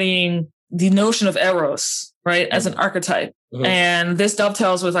about studying the notion of eros, right, as an archetype, and this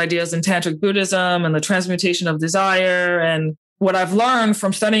dovetails with ideas in Tantric Buddhism and the transmutation of desire. And what I've learned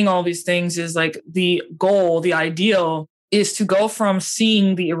from studying all these things is like the goal, the ideal is to go from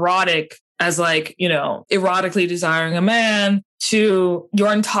seeing the erotic as like, erotically desiring a man to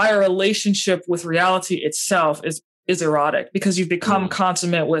your entire relationship with reality itself is erotic because you've become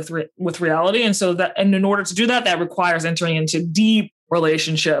consummate with reality. And so and in order to do that, that requires entering into deep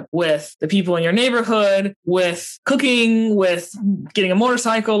relationship with the people in your neighborhood, with cooking, with getting a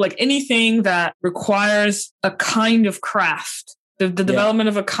motorcycle, like anything that requires a kind of craft. The development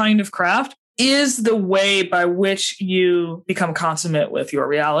of a kind of craft is the way by which you become consummate with your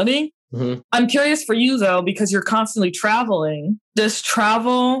reality. I'm curious for you, though, because you're constantly traveling. Does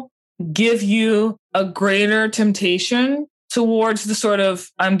travel give you a greater temptation towards the sort of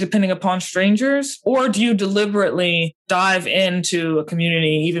I'm depending upon strangers? Or do you deliberately dive into a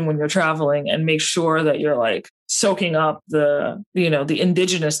community even when you're traveling and make sure that you're like soaking up the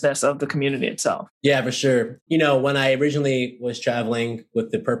indigenousness of the community itself? Yeah, for sure. When I originally was traveling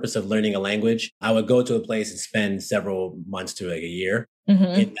with the purpose of learning a language, I would go to a place and spend several months to like a year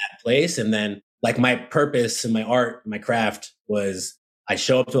in that place. And then like my purpose and my art, my craft was I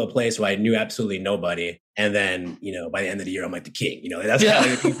show up to a place where I knew absolutely nobody. And then, by the end of the year, I'm like the king, that's kind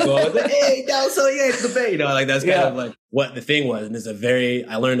of like people like, hey, it's the bay, like that's kind of like what the thing was. And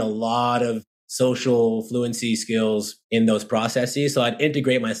I learned a lot of social fluency skills in those processes. So I'd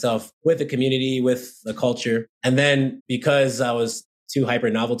integrate myself with the community, with the culture. And then because I was too hyper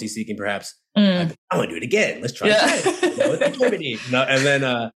novelty seeking, perhaps, I want to do it again. Let's try it again. And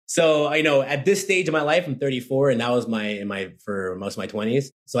then, so at this stage of my life, I'm 34, and that was for most of my 20s.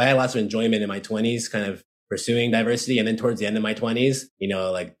 So I had lots of enjoyment in my 20s, kind of pursuing diversity. And then towards the end of my 20s,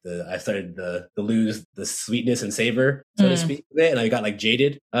 I started to lose the sweetness and savor, so to speak, of it. And I got like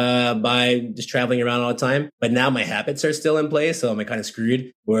jaded by just traveling around all the time. But now my habits are still in place, so I'm kind of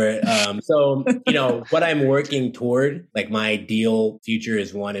screwed. What I'm working toward, like my ideal future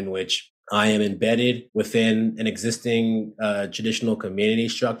is one in which I am embedded within an existing traditional community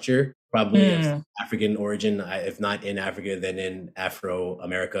structure, probably of African origin. If not in Africa, then in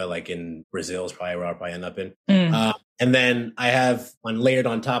Afro-America, like in Brazil is probably where I'll probably end up in. And then I have layered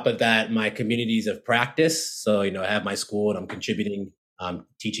on top of that, my communities of practice. So, I have my school and I'm contributing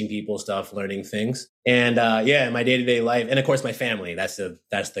teaching people stuff, learning things. And my day-to-day life. And of course, my family. That's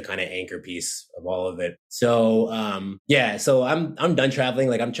the kind of anchor piece of all of it. So so I'm done traveling.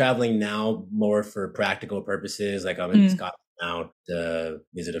 Like I'm traveling now more for practical purposes. Like I'm in Scotland now to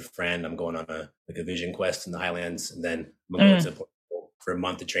visit a friend. I'm going on a vision quest in the Highlands, and then I'm going to Portugal for a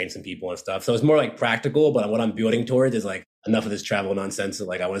month to train some people and stuff. So it's more like practical, but what I'm building towards is like enough of this travel nonsense that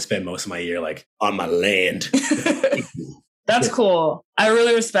like I want to spend most of my year like on my land. That's cool. I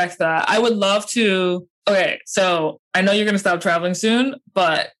really respect that. I would love to. Okay, so I know you're going to stop traveling soon,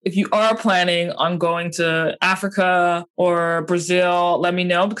 but if you are planning on going to Africa or Brazil, let me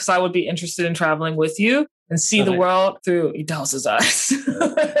know, because I would be interested in traveling with you and see the world through Idahosa's eyes.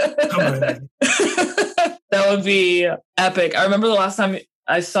 That would be epic. I remember the last time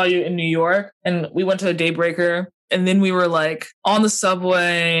I saw you in New York and we went to a Daybreaker, and then we were like on the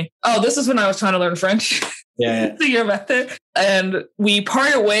subway. Oh, this is when I was trying to learn French. Yeah. Your method. And we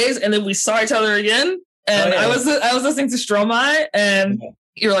parted ways, and then we saw each other again. And I was listening to Stromae, and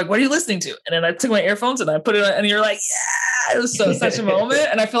you're like, what are you listening to? And then I took my earphones and I put it on, and you're like, yeah, it was such a moment.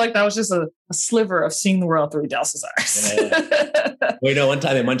 And I feel like that was just a sliver of seeing the world through Idahosa's eyes. Well, one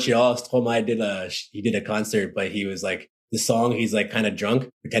time in Montreal, Stromae he did a concert, but he was like, the song, he's like kind of drunk,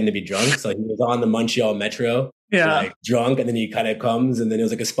 pretend to be drunk. So he was on the Montreal Metro, like drunk, and then he kind of comes, and then it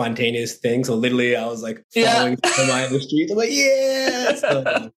was like a spontaneous thing. So literally I was like following Stromae in the streets. I'm like, yeah.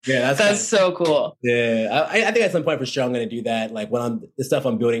 So, that's so cool. Yeah. I think at some point for sure I'm going to do that. Like the stuff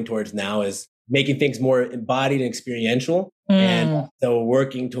I'm building towards now is making things more embodied and experiential. And so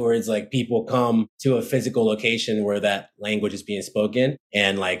working towards like people come to a physical location where that language is being spoken,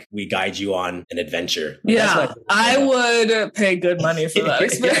 and like we guide you on an adventure. Like, I would pay good money for that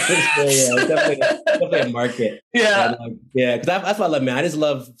experience. Definitely a market. Yeah. Because that's what I love, man. I just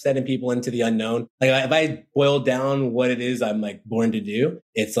love sending people into the unknown. Like if I boil down what it is I'm like born to do,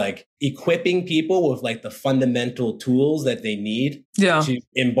 it's like equipping people with like the fundamental tools that they need to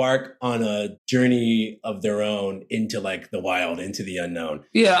embark on a journey of their own into like the wild, into the unknown.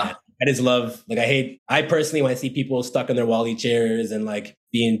 Yeah. I just love, like, I personally, when I see people stuck in their Wally chairs and like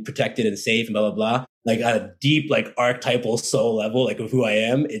being protected and safe and blah, blah, blah, like at a deep, like archetypal soul level, like of who I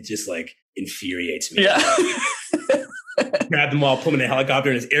am, it just like infuriates me. Yeah. Grab them all, put them in a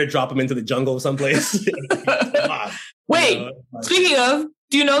helicopter and just airdrop them into the jungle someplace. Wait, speaking of,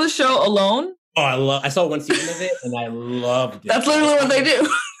 do you know the show Alone? Oh, I saw one season of it and I loved it. That's literally what they do.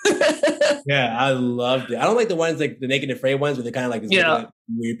 Yeah, I loved it. I don't like the ones like the Naked and Afraid ones where they're kind of like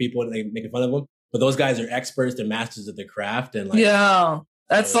weird people and they making fun of them. But those guys are experts; they're masters of their craft, and like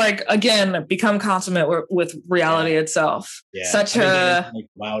that's like again become consummate with reality itself. Yeah, Such I've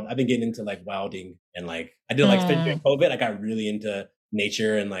been getting into like wilding, and like I did like during COVID, I got really into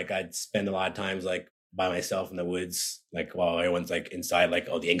nature, and like I'd spend a lot of times like by myself in the woods, like while everyone's like inside, like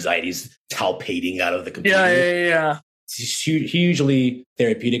all the anxieties palpating out of the computer. Yeah. It's hugely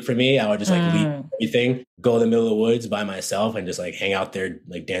therapeutic for me. I would just like leave everything, go in the middle of the woods by myself, and just like hang out there,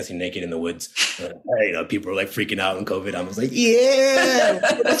 like dancing naked in the woods. People were like freaking out in COVID. I was like, yeah,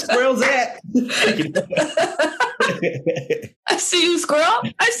 where the squirrel's at? I see you, squirrel.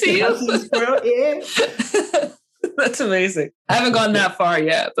 I see you. I see you, squirrel. Yeah. That's amazing. I haven't gone that far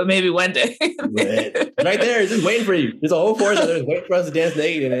yet, but maybe one day. Right there, just waiting for you. There's a whole forest out there waiting for us to dance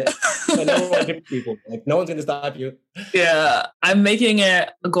naked in it. I know different people. Like no one's going to stop you. Yeah, I'm making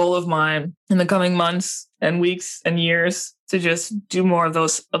it a goal of mine in the coming months and weeks and years to just do more of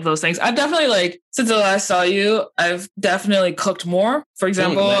those things. I've definitely like since the last saw you, I've definitely cooked more. For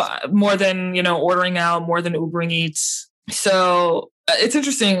example, more than ordering out, more than Ubering Eats. So it's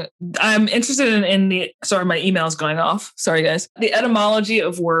interesting. I'm interested in the, sorry, my email's going off. Sorry, guys. The etymology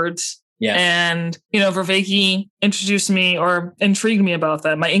of words. Yeah. And, Vervaeke introduced me or intrigued me about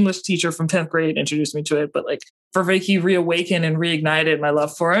that. My English teacher from 10th grade introduced me to it, but like Vervaeke reawakened and reignited my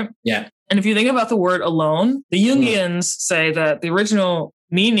love for it. Yeah. And if you think about the word alone, the Jungians say that the original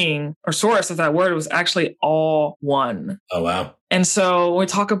meaning or source of that word was actually all one. Oh, wow. And so when we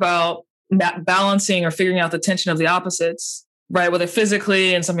talk about balancing or figuring out the tension of the opposites, right? Whether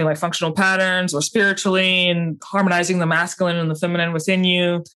physically and something like functional patterns or spiritually and harmonizing the masculine and the feminine within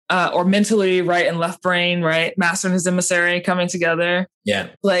you, or mentally, right? And left brain, right? Master and his emissary coming together. Yeah.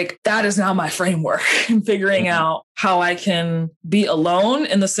 Like that is now my framework in figuring out how I can be alone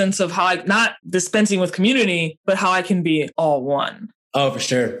in the sense of how I, not dispensing with community, but how I can be all one. Oh, for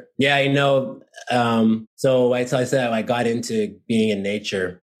sure. Yeah, so as I said, I got into being in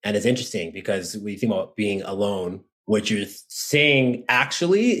nature. And it's interesting because we think about being alone what you're saying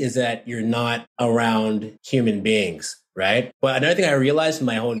actually is that you're not around human beings. Right. But another thing I realized in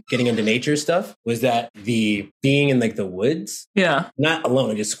my whole getting into nature stuff was that the being in like the woods, not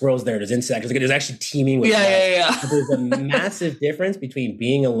alone, there's squirrels there, there's insects, there's actually teeming with life. There's a massive difference between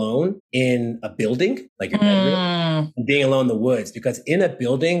being alone in a building, like your bedroom, and being alone in the woods. Because in a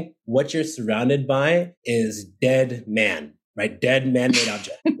building, what you're surrounded by is dead man, right? Dead man-made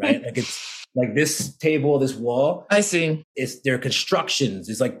object, right? Like it's like this table, this wall. I see. There are constructions.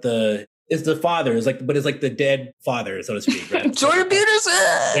 It's like it's the father. It's like, but it's like the dead father, so to speak. Right? Jordan Peterson.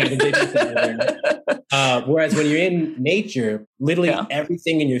 Whereas when you're in nature, literally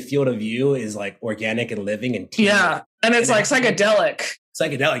everything in your field of view is like organic and living and teeming. Yeah, and it's like psychedelic.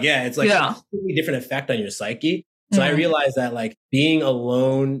 Psychedelic, yeah. It's like a completely different effect on your psyche. So I realized that like being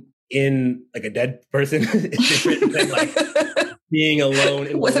alone in like a dead person is different than like being alone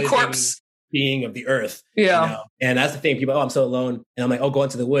in with a corpse. Being of the earth. Yeah. You know? And that's the thing. People, I'm so alone. And I'm like, go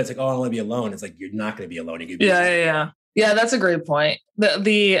into the woods. Like, I want to be alone. It's like, you're not going to be alone. You're gonna be Yeah, that's a great point.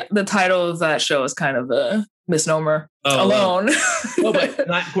 The title of that show is kind of a misnomer. Alone. But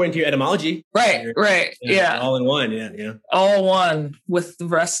not according to your etymology. Right. Yeah. All in one. Yeah. All one with the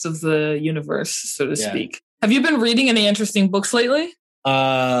rest of the universe, so to speak. Have you been reading any interesting books lately?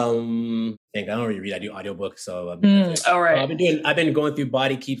 I don't really read. I do audiobooks. So all right. I've been going through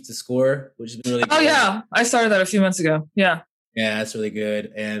Body Keeps the Score, which has been really good. Oh yeah. I started that a few months ago. Yeah. Yeah, that's really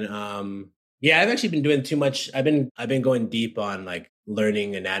good. And I've actually been doing too much. I've been going deep on like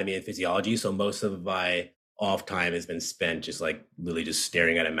learning anatomy and physiology. So most of my off time has been spent just like literally just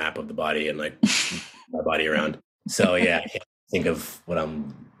staring at a map of the body and like my body around. So yeah, I can't think of what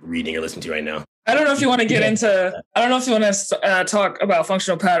I'm reading or listening to right now. I don't know if you want to get into, I don't know if you want to talk about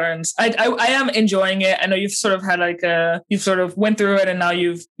functional patterns. I am enjoying it. I know you've sort of had you've sort of went through it and now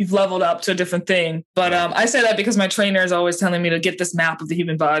you've leveled up to a different thing. But I say that because my trainer is always telling me to get this map of the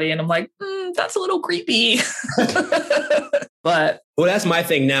human body. And I'm like, that's a little creepy. But. Well, that's my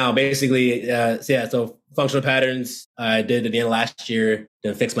thing now, basically. So functional patterns I did at the end of last year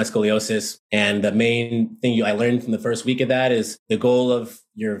to fix my scoliosis. And the main thing I learned from the first week of that is the goal of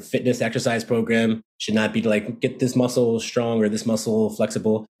your fitness exercise program should not be to like get this muscle strong or this muscle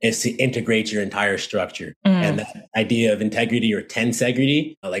flexible. It's to integrate your entire structure. And that idea of integrity or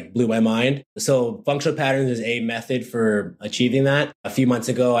tensegrity like blew my mind. So functional patterns is a method for achieving that. A few months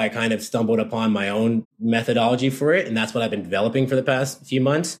ago, I kind of stumbled upon my own methodology for it. And that's what I've been developing for the past few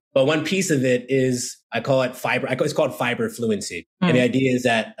months. But one piece of it is I call it fiber. It's called fiber fluency. And the idea is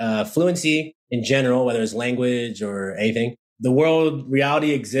that fluency in general, whether it's language or anything, the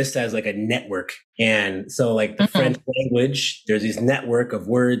reality exists as like a network. And so like the French language, there's this network of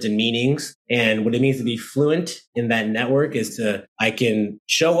words and meanings. And what it means to be fluent in that network is I can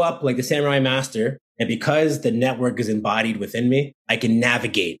show up like the samurai master. And because the network is embodied within me, I can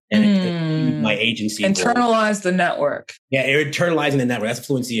navigate and my agency. Internalize the network. Yeah, internalizing the network. That's what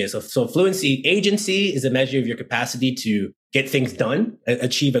fluency is. So fluency, agency is a measure of your capacity to get things done,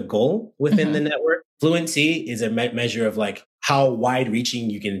 achieve a goal within the network. Fluency is a measure of like how wide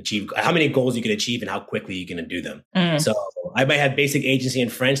reaching you can achieve, how many goals you can achieve and how quickly you can do them. So I might have basic agency in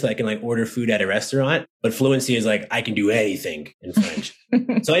French that I can like order food at a restaurant, but fluency is like, I can do anything in French.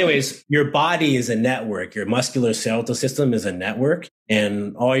 So anyways, your body is a network. Your muscular skeletal system is a network,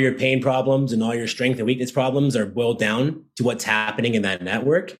 and all your pain problems and all your strength and weakness problems are boiled down to what's happening in that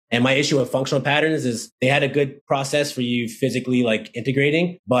network. And my issue with functional patterns is they had a good process for you physically like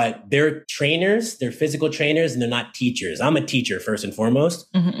integrating, but they're trainers, they're physical trainers, and they're not teachers. I'm a teacher first and foremost.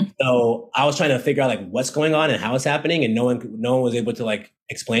 So I was trying to figure out like what's going on and how it's happening, and no one was able to like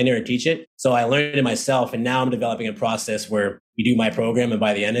explain it or teach it. So I learned it myself, and now I'm developing a process where you do my program, and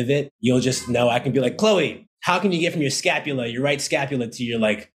by the end of it, you'll just know. I can be like, Chloe, how can you get from your scapula, your right scapula, to your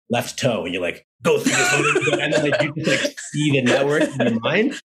like left toe? And you're like, go through this, and then like, you just like see the network in your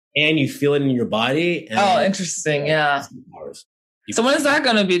mind, and you feel it in your body. And interesting, yeah. So when is that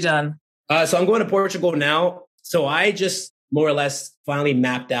going to be done? So I'm going to Portugal now. So I just more or less finally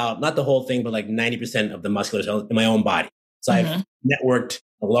mapped out, not the whole thing, but like 90% of the muscular cells in my own body. So I've networked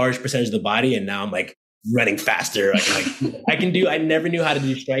a large percentage of the body, and now I'm like running faster. I never knew how to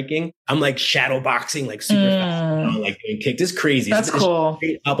do striking. I'm like shadow boxing, like super fast. I'm like doing kicks. It's crazy. That's cool.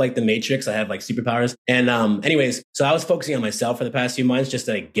 Straight up like the Matrix. I have like superpowers. And anyways, so I was focusing on myself for the past few months just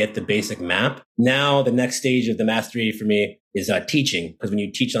to like, get the basic map. Now the next stage of the mastery for me is teaching, because when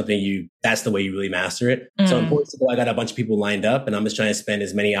you teach something, that's the way you really master it. So in Portugal, I got a bunch of people lined up, and I'm just trying to spend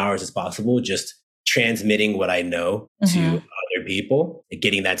as many hours as possible just transmitting what I know to other people,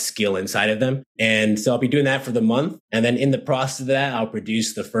 getting that skill inside of them. And so I'll be doing that for the month. And then in the process of that, I'll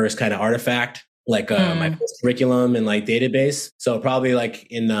produce the first kind of artifact my course curriculum and like database. So probably like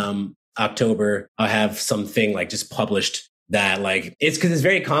in October, I'll have something like just published that like it's because it's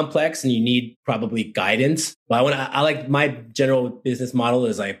very complex and you need probably guidance. But I like my general business model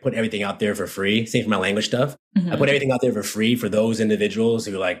is I put everything out there for free. Same for my language stuff. I put everything out there for free for those individuals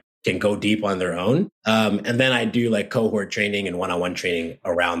who like can go deep on their own. And then I do like cohort training and one-on-one training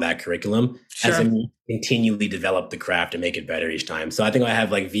around that curriculum as I continually develop the craft and make it better each time. So I think I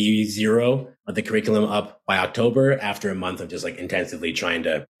have like V0 of the curriculum up by October after a month of just like intensively trying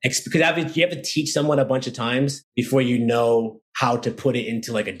to, because you have to teach someone a bunch of times before you know how to put it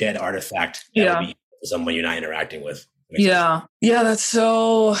into like a dead artifact that will be for someone you're not interacting with. Yeah. Yeah. That's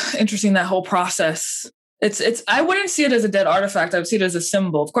so interesting. That whole process. I wouldn't see it as a dead artifact. I would see it as a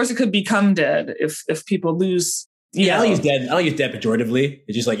symbol. Of course, it could become dead if people lose. I don't use dead pejoratively.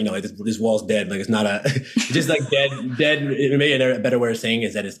 It's just like, like this wall's dead. Like it's not it's just like dead. Maybe a better way of saying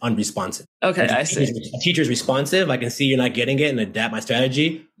is that it's unresponsive. Okay, I see. A teacher's responsive. I can see you're not getting it and adapt my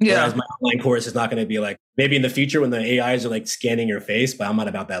strategy. Whereas my online course is not going to be like, maybe in the future when the AIs are like scanning your face, but I'm not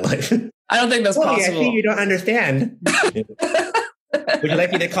about that life. I don't think that's possible. I see you don't understand. Would you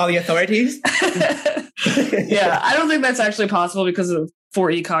like me to call the authorities? Yeah, I don't think that's actually possible because of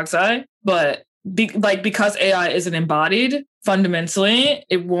 4E Cogsi, but because AI isn't embodied, fundamentally,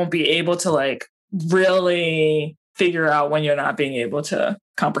 it won't be able to like really figure out when you're not being able to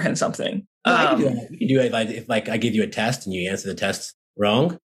comprehend something. You can do it if like I give you a test and you answer the test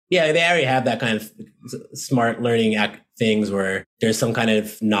wrong. Yeah, they already have that kind of smart learning things where there's some kind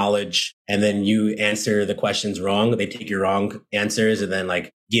of knowledge and then you answer the questions wrong. They take your wrong answers and then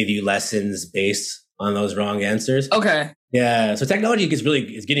like give you lessons based on those wrong answers. Okay. Yeah. So technology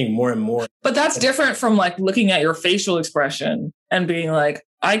is getting more and more. But that's different from like looking at your facial expression and being like,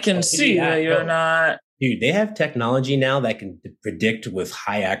 I can see that you're not. Dude, they have technology now that can predict with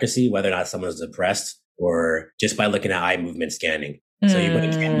high accuracy whether or not someone's depressed or just by looking at eye movement scanning. So you put a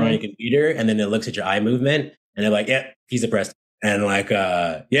camera on your computer and then it looks at your eye movement and they're like, yeah, he's depressed. And like,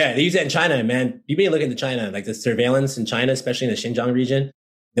 they use that in China, man. You may look into China, like the surveillance in China, especially in the Xinjiang region,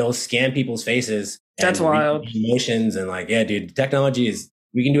 they'll scan people's faces. That's wild. Emotions and like, yeah, dude,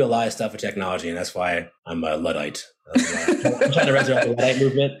 we can do a lot of stuff with technology. And that's why I'm a Luddite. I'm trying to resurrect the Luddite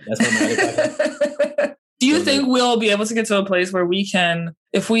movement. That's one of my other projects. Do you think we'll be able to get to a place where we can,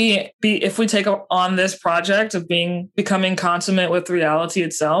 if we take on this project of becoming consummate with reality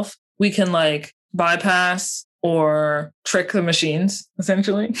itself, we can like bypass or trick the machines,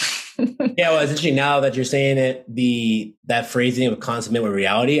 essentially? Yeah, well, essentially now that you're saying it, that phrasing of consummate with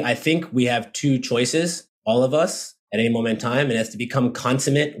reality, I think we have two choices, all of us, at any moment in time, and that's to become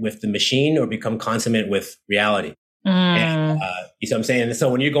consummate with the machine or become consummate with reality. And, you see what I'm saying? And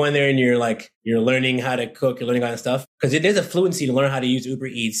so when you go in there and you're learning how to cook, you're learning all that stuff, because it is a fluency to learn how to use Uber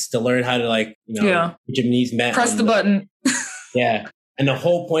Eats, to learn how to get your needs met. Press the button. Yeah. And the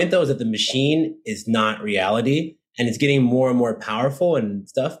whole point though is that the machine is not reality and it's getting more and more powerful and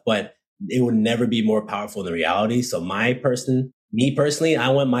stuff, but it will never be more powerful than reality. So me personally, I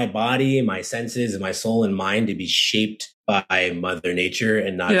want my body and my senses and my soul and mind to be shaped by Mother Nature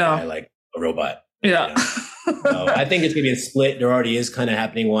and not by like a robot. Yeah. So I think it's going to be a split. There already is kind of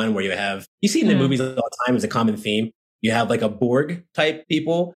happening one where you see in the movies all the time, it's a common theme. You have like a Borg type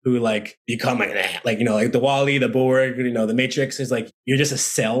people who like become like the Wall-E, the Borg, the Matrix is like, you're just a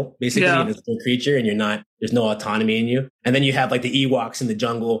cell basically in this creature and there's no autonomy in you. And then you have like the Ewoks in the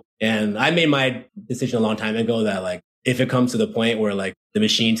jungle. And I made my decision a long time ago that like, if it comes to the point where like the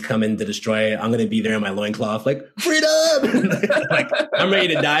machines come in to destroy it, I'm going to be there in my loincloth, like freedom. Like I'm ready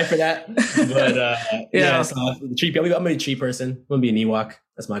to die for that. But so I'm going to be a tree person. I'm going to be an Ewok.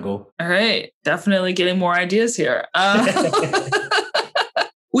 That's my goal. All right. Definitely getting more ideas here.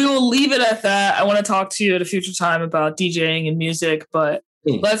 We will leave it at that. I want to talk to you at a future time about DJing and music, but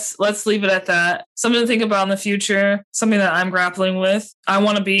let's leave it at that. Something to think about in the future, something that I'm grappling with. I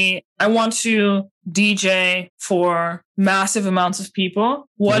want to DJ for massive amounts of people.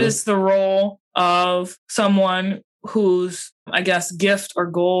 What is the role of someone whose, I guess, gift or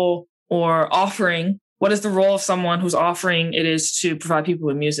goal or offering? What is the role of someone whose offering it is to provide people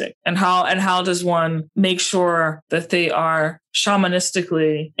with music? And how does one make sure that they are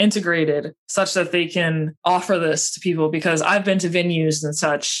shamanistically integrated such that they can offer this to people? Because I've been to venues and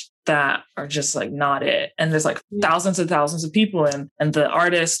such that are just like not it. And there's like thousands and thousands of people and the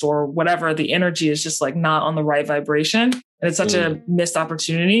artist or whatever, the energy is just like not on the right vibration. And it's such a missed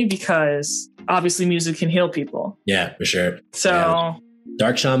opportunity because obviously music can heal people. Yeah, for sure. So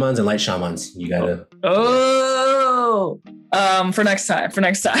dark shamans and light shamans, you gotta. Oh, For next time.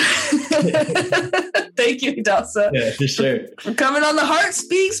 Thank you, Idahosa. Yeah, for sure. For coming on the Heart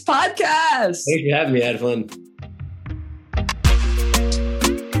Speaks podcast. Thanks for having me. I had fun.